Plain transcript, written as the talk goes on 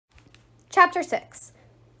Chapter 6.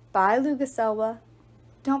 Bye, Luguselwa.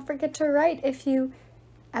 Don't forget to write if you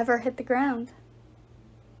ever hit the ground.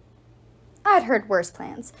 I'd heard worse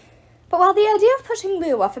plans, but while the idea of pushing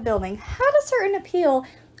Lu off a building had a certain appeal,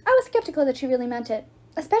 I was skeptical that she really meant it,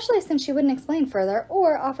 especially since she wouldn't explain further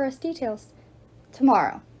or offer us details.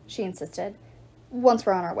 Tomorrow, she insisted, once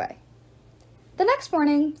we're on our way. The next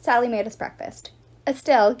morning, Sally made us breakfast.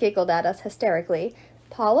 Estelle giggled at us hysterically.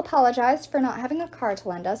 Paul apologized for not having a car to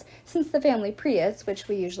lend us, since the family Prius, which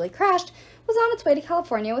we usually crashed, was on its way to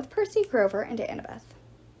California with Percy, Grover, and Annabeth.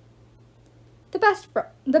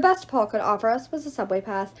 The best Paul could offer us was a subway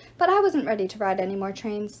pass, but I wasn't ready to ride any more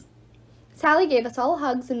trains. Sally gave us all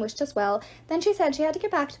hugs and wished us well, then she said she had to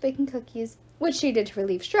get back to baking cookies, which she did to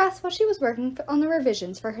relieve stress while she was working on the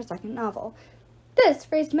revisions for her second novel. This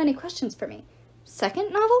raised many questions for me.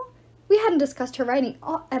 Second novel? We hadn't discussed her writing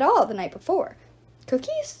at all the night before.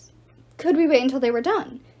 Cookies? Could we wait until they were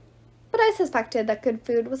done? But I suspected that good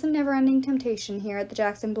food was a never-ending temptation here at the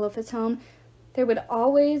Jackson Blofeld home. There would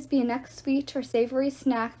always be a next sweet or savory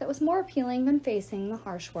snack that was more appealing than facing the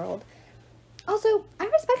harsh world. Also, I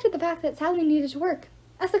respected the fact that Sally needed to work.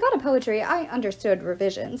 As the god of poetry, I understood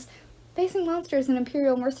revisions. Facing monsters and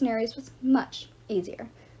imperial mercenaries was much easier.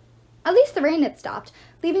 At least the rain had stopped,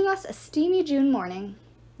 leaving us a steamy June morning.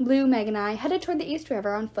 Lou, Meg, and I headed toward the East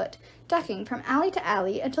River on foot, ducking from alley to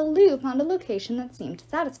alley until Lou found a location that seemed to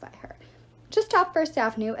satisfy her. Just off First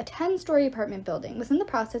Avenue, a 10-story apartment building was in the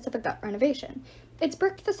process of a gut renovation. Its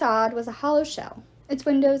brick facade was a hollow shell, its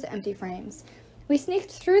windows empty frames. We sneaked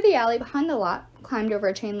through the alley behind the lot, climbed over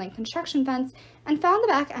a chain-link construction fence, and found the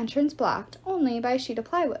back entrance blocked only by a sheet of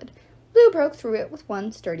plywood. Lou broke through it with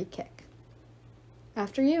one sturdy kick.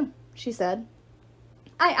 "After you," she said.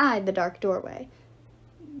 I eyed the dark doorway.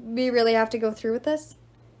 "We really have to go through with this?"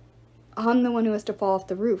 "I'm the one who has to fall off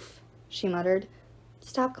the roof," she muttered.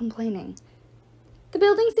 "Stop complaining." The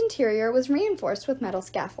building's interior was reinforced with metal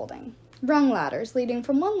scaffolding, rung ladders leading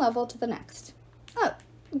from one level to the next. Oh,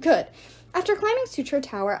 good. After climbing Sutro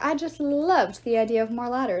Tower, I just loved the idea of more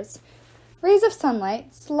ladders. Rays of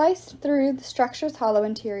sunlight sliced through the structure's hollow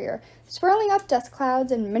interior, swirling up dust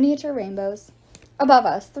clouds and miniature rainbows. Above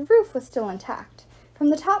us, the roof was still intact. From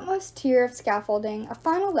the topmost tier of scaffolding, a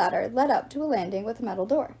final ladder led up to a landing with a metal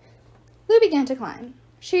door. Lou began to climb.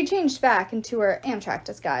 She changed back into her Amtrak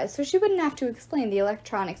disguise, so she wouldn't have to explain the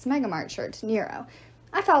electronics Megamart shirt to Nero.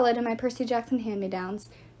 I followed in my Percy Jackson hand-me-downs.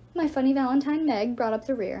 My funny Valentine Meg brought up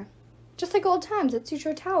the rear. Just like old times at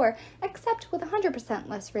Sutro Tower, except with 100%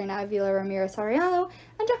 less Reina Avila Ramirez Arellano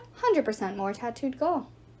and 100% more tattooed Gaul.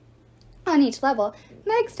 On each level,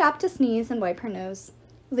 Meg stopped to sneeze and wipe her nose.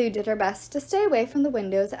 Lou did her best to stay away from the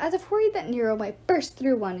windows, as if worried that Nero might burst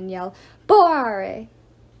through one and yell, "Boare!"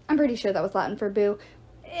 I'm pretty sure that was Latin for boo.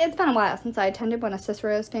 It's been a while since I attended one of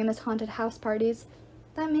Cicero's famous haunted house parties.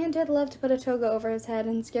 That man did love to put a toga over his head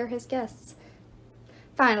and scare his guests.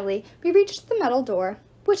 Finally, we reached the metal door,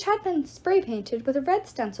 which had been spray-painted with a red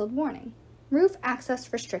stenciled warning. Roof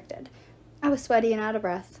access restricted. I was sweaty and out of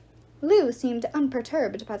breath. Lou seemed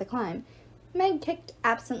unperturbed by the climb. Meg kicked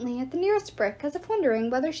absently at the nearest brick as if wondering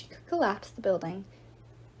whether she could collapse the building.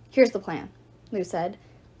 "Here's the plan," Lou said.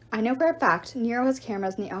 "I know for a fact Nero has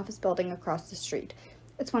cameras in the office building across the street.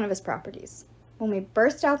 It's one of his properties. When we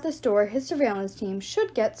burst out this door, his surveillance team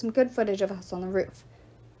should get some good footage of us on the roof."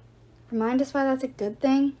 "Remind us why that's a good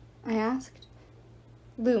thing?" I asked.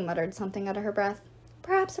 Lou muttered something under her breath.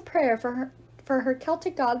 Perhaps a prayer for her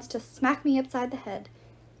Celtic gods to smack me upside the head.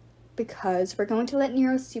 "Because we're going to let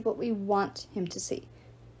Nero see what we want him to see.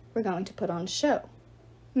 We're going to put on a show."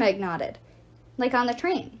 Meg nodded. "Like on the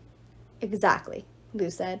train?" "Exactly,"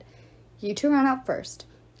 Lou said. "You two run out first.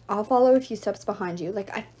 I'll follow a few steps behind you,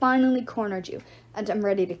 like I finally cornered you, and I'm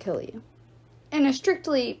ready to kill you." "In a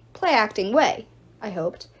strictly play-acting way," I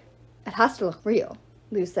hoped. "It has to look real,"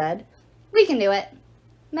 Lou said. "We can do it."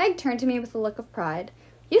 Meg turned to me with a look of pride.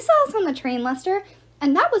 "You saw us on the train, Lester,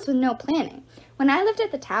 and that was with no planning. When I lived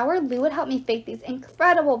at the tower, Lou would help me fake these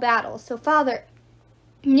incredible battles, so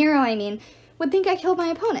Nero, would think I killed my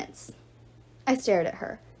opponents." I stared at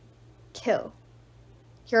her. "Kill?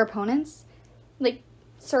 Your opponents? Like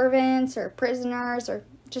servants or prisoners or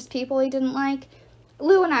just people he didn't like?"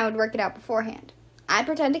 "Lou and I would work it out beforehand. I'd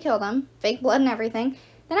pretend to kill them, fake blood and everything.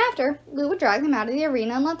 Then after, Lou would drag them out of the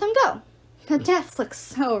arena and let them go. The deaths looked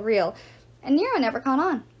so real, and Nero never caught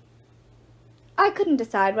on." I couldn't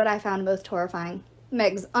decide what I found most horrifying,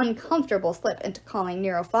 Meg's uncomfortable slip into calling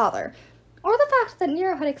Nero father, or the fact that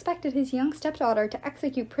Nero had expected his young stepdaughter to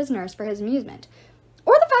execute prisoners for his amusement,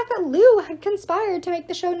 or the fact that Lou had conspired to make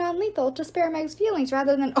the show non-lethal to spare Meg's feelings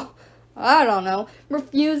rather than, I don't know,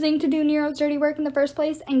 refusing to do Nero's dirty work in the first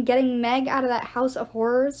place and getting Meg out of that house of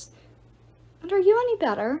horrors. And are you any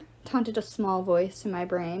better? Taunted a small voice in my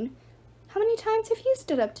brain. How many times have you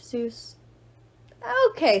stood up to Zeus?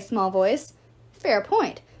 Okay, small voice. Fair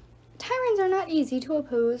point. Tyrants are not easy to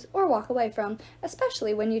oppose or walk away from,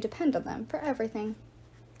 especially when you depend on them for everything.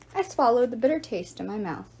 I swallowed the bitter taste in my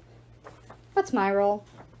mouth. What's my role?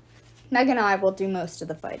 Meg and I will do most of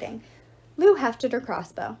the fighting. Lou hefted her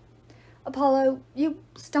crossbow. Apollo, you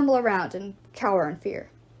stumble around and cower in fear.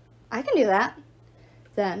 I can do that.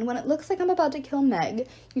 Then, when it looks like I'm about to kill Meg,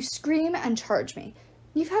 you scream and charge me.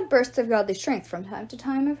 You've had bursts of godly strength from time to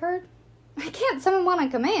time, I've heard. I can't summon one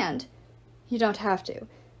on command. You don't have to.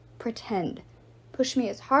 Pretend. Push me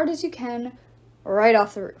as hard as you can, right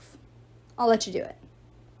off the roof. I'll let you do it.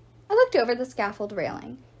 I looked over the scaffold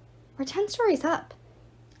railing. We're 10 stories up.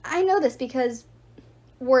 I know this because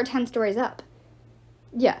we're 10 stories up.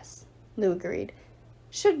 Yes, Lou agreed.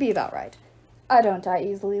 Should be about right. I don't die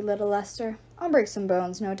easily, little Lester. I'll break some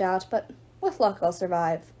bones, no doubt, but with luck I'll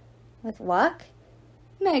survive. With luck?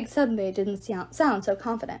 Meg suddenly didn't sound so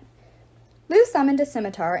confident. Lou summoned a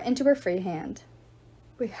scimitar into her free hand.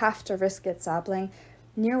 We have to risk it, Sapling.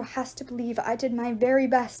 Nero has to believe I did my very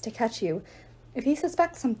best to catch you. If he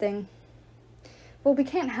suspects something... Well, we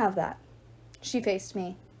can't have that. She faced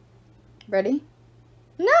me. Ready?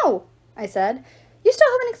 No, I said. You still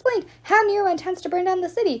haven't explained how Nero intends to burn down the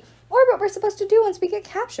city, or what we're supposed to do once we get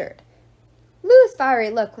captured. Lou's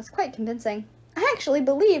fiery look was quite convincing. I actually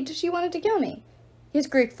believed she wanted to kill me. He's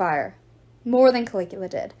Greek fire. More than Caligula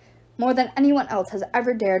did. More than anyone else has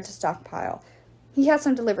ever dared to stockpile. He has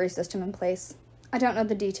some delivery system in place. I don't know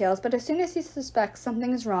the details, but as soon as he suspects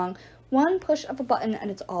something is wrong, one push of a button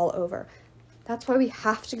and it's all over. That's why we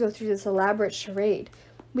have to go through this elaborate charade.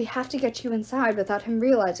 We have to get you inside without him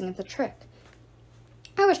realizing it's a trick.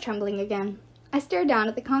 I was trembling again. I stared down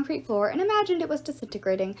at the concrete floor and imagined it was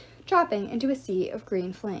disintegrating, dropping into a sea of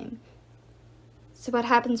green flame. So what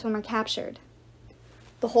happens when we're captured?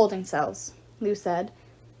 The holding cells, Lou said.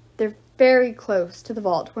 They're very close to the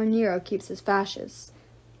vault where Nero keeps his fascists.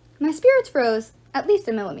 My spirits rose at least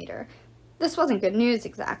a millimeter. This wasn't good news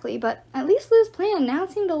exactly, but at least Lou's plan now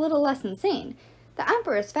seemed a little less insane. The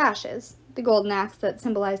Emperor's fasces, the golden axe that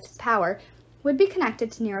symbolized his power, would be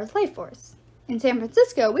connected to Nero's life force. In San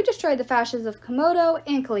Francisco, we destroyed the fasces of Komodo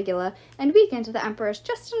and Caligula and weakened the Emperors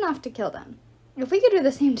just enough to kill them. If we could do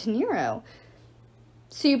the same to Nero...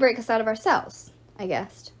 So you break us out of our cells, I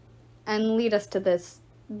guessed, and lead us to this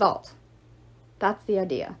vault. That's the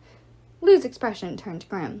idea. Lou's expression turned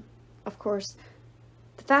grim. Of course,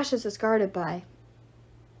 the fascist is guarded by...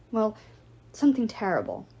 well, something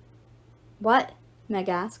terrible. What? Meg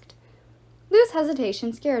asked. Lou's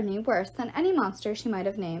hesitation scared me worse than any monster she might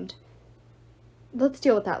have named. Let's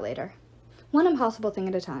deal with that later. One impossible thing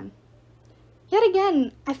at a time. Yet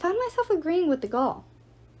again, I found myself agreeing with the Gaul.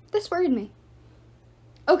 This worried me.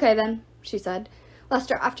 Okay then, she said.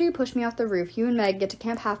 Lester, after you push me off the roof, you and Meg get to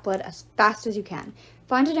Camp Half-Blood as fast as you can.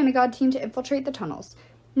 Find a demigod team to infiltrate the tunnels.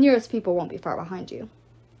 Nero's people won't be far behind you.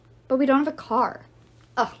 But we don't have a car.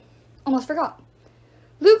 Ugh, almost forgot.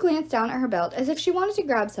 Lou glanced down at her belt as if she wanted to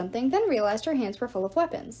grab something, then realized her hands were full of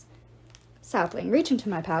weapons. Sapling, reach into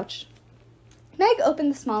my pouch. Meg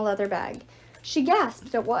opened the small leather bag. She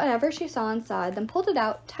gasped at whatever she saw inside, then pulled it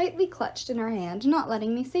out, tightly clutched in her hand, not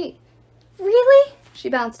letting me see. Really? She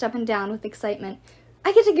bounced up and down with excitement.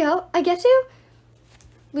 I get to go? I get to?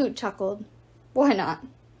 Lou chuckled. Why not?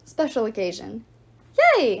 Special occasion.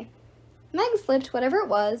 Yay! Meg slipped whatever it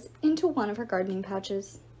was into one of her gardening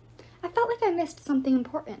pouches. I felt like I missed something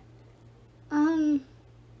important.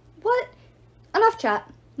 What? Enough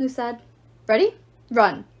chat, Lou said. Ready?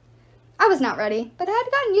 Run. I was not ready, but I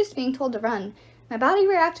had gotten used to being told to run. My body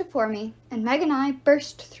reacted for me, and Meg and I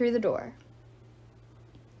burst through the door.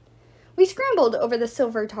 We scrambled over the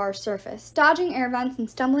silver tar surface, dodging air vents and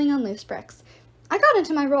stumbling on loose bricks. I got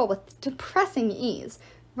into my role with depressing ease.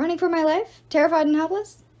 Running for my life? Terrified and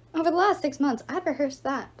helpless? Over the last 6 months, I'd rehearsed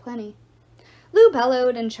that plenty. Lou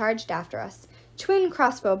bellowed and charged after us. Twin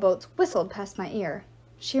crossbow bolts whistled past my ear.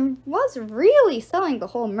 She was really selling the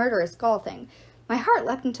whole murderous Gaul thing. My heart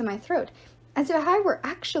leapt into my throat, as if I were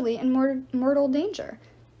actually in mortal danger.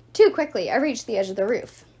 Too quickly, I reached the edge of the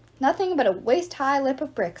roof. Nothing but a waist-high lip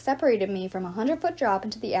of brick separated me from a 100-foot drop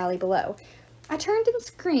into the alley below. I turned and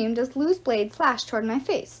screamed as Lou's blade flashed toward my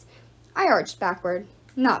face. I arched backward,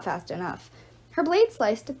 not fast enough. Her blade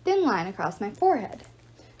sliced a thin line across my forehead.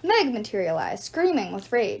 Meg materialized, screaming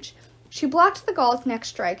with rage. She blocked the Gaul's next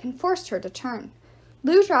strike and forced her to turn.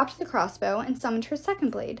 Lou dropped the crossbow and summoned her second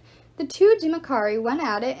blade. The two Dimakari went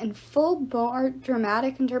at it in full-bore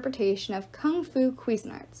dramatic interpretation of Kung Fu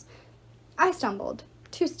Cuisinarts. I stumbled,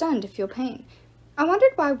 too stunned to feel pain. I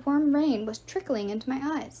wondered why warm rain was trickling into my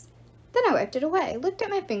eyes. Then I wiped it away, looked at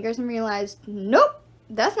my fingers, and realized, nope,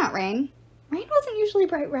 that's not rain. Rain wasn't usually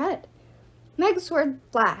bright red. Meg's sword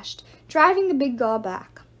flashed, driving the big gull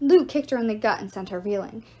back. Lou kicked her in the gut and sent her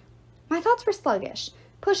reeling. My thoughts were sluggish,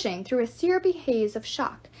 pushing through a syrupy haze of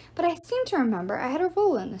shock, but I seemed to remember I had a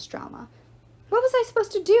role in this drama. What was I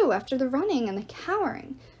supposed to do after the running and the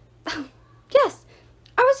cowering? Oh, yes,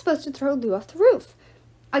 I was supposed to throw Lou off the roof.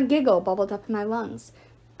 A giggle bubbled up in my lungs.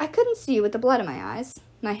 I couldn't see with the blood in my eyes.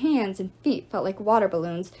 My hands and feet felt like water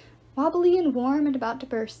balloons, wobbly and warm and about to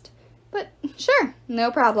burst. But sure,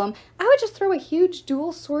 no problem. I would just throw a huge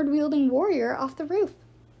dual sword-wielding warrior off the roof.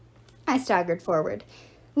 I staggered forward.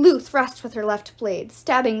 Lou thrust with her left blade,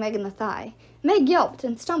 stabbing Meg in the thigh. Meg yelped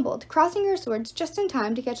and stumbled, crossing her swords just in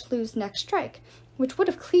time to catch Lou's next strike, which would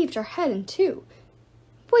have cleaved her head in two.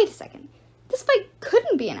 Wait a second. This fight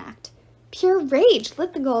couldn't be an act. Pure rage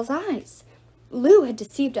lit the gull's eyes. Lou had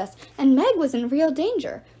deceived us, and Meg was in real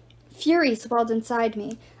danger. Fury swelled inside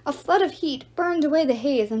me. A flood of heat burned away the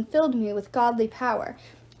haze and filled me with godly power.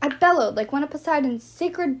 I bellowed like one of Poseidon's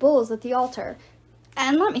sacred bulls at the altar.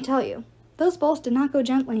 And let me tell you, those bulls did not go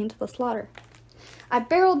gently into the slaughter. I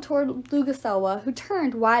barreled toward Luguselwa, who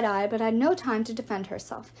turned wide-eyed but had no time to defend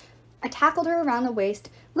herself. I tackled her around the waist,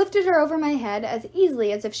 lifted her over my head as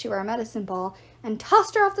easily as if she were a medicine ball, and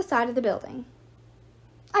tossed her off the side of the building.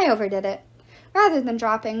 I overdid it. Rather than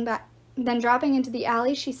dropping into the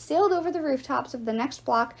alley, she sailed over the rooftops of the next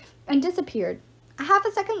block and disappeared. A half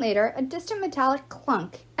a second later, a distant metallic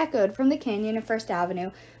clunk echoed from the canyon of First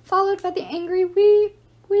Avenue, followed by the angry weep,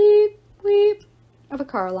 weep, weep of a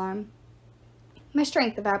car alarm. My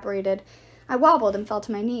strength evaporated. I wobbled and fell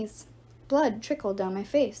to my knees. Blood trickled down my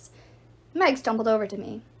face. Meg stumbled over to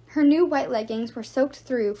me. Her new white leggings were soaked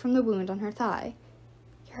through from the wound on her thigh.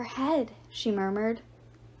 "Your head," she murmured.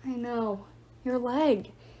 "I know. Your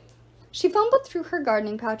leg." She fumbled through her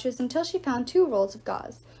gardening pouches until she found 2 rolls of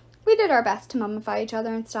gauze. We did our best to mummify each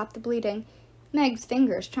other and stop the bleeding. Meg's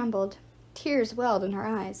fingers trembled. Tears welled in her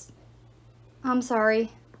eyes. "I'm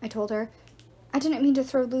sorry," I told her. "I didn't mean to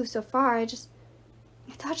throw Lou so far.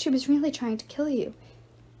 I thought she was really trying to kill you."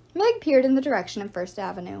 Meg peered in the direction of First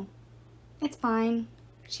Avenue. "It's fine.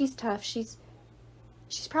 She's tough. She's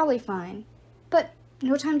probably fine. But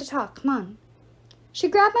no time to talk. Come on." She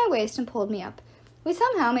grabbed my waist and pulled me up. We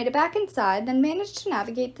somehow made it back inside, then managed to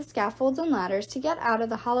navigate the scaffolds and ladders to get out of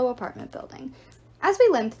the hollow apartment building. As we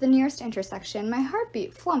limped to the nearest intersection, my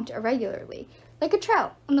heartbeat flumped irregularly, like a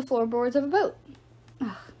trout on the floorboards of a boat.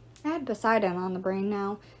 Ugh, I had Poseidon on the brain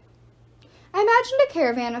now. I imagined a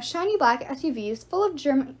caravan of shiny black SUVs full of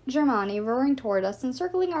Germani roaring toward us and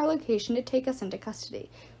circling our location to take us into custody.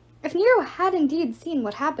 If Nero had indeed seen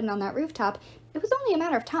what happened on that rooftop, it was only a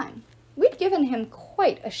matter of time. We'd given him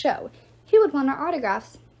quite a show. He would want our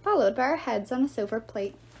autographs, followed by our heads on a silver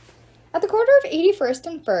plate. At the corner of 81st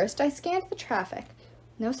and 1st, I scanned the traffic.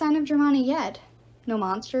 No sign of Germani yet. No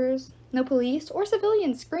monsters, no police, or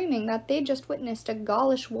civilians screaming that they'd just witnessed a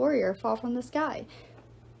Gaulish warrior fall from the sky.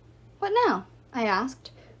 "What now?" I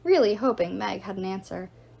asked, really hoping Meg had an answer.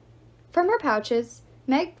 From her pouches,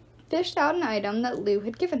 Meg fished out an item that Lou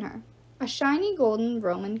had given her, a shiny golden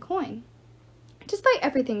Roman coin. Despite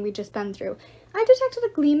everything we'd just been through, I detected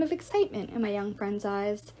a gleam of excitement in my young friend's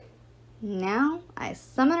eyes. "Now I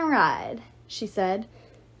summon a ride," she said.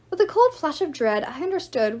 With a cold flush of dread, I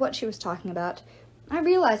understood what she was talking about. I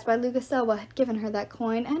realized why Luguselwa had given her that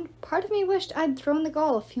coin, and part of me wished I'd thrown the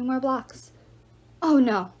Gaul a few more blocks. "Oh,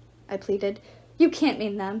 no," I pleaded. "You can't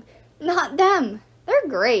mean them." "Not them. They're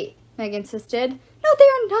great," Meg insisted. "No, they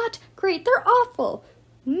are not great. They're awful."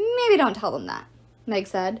 "Maybe don't tell them that," Meg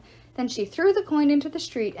said. Then she threw the coin into the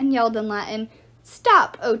street and yelled in Latin,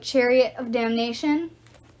 "Stop, O chariot of damnation!"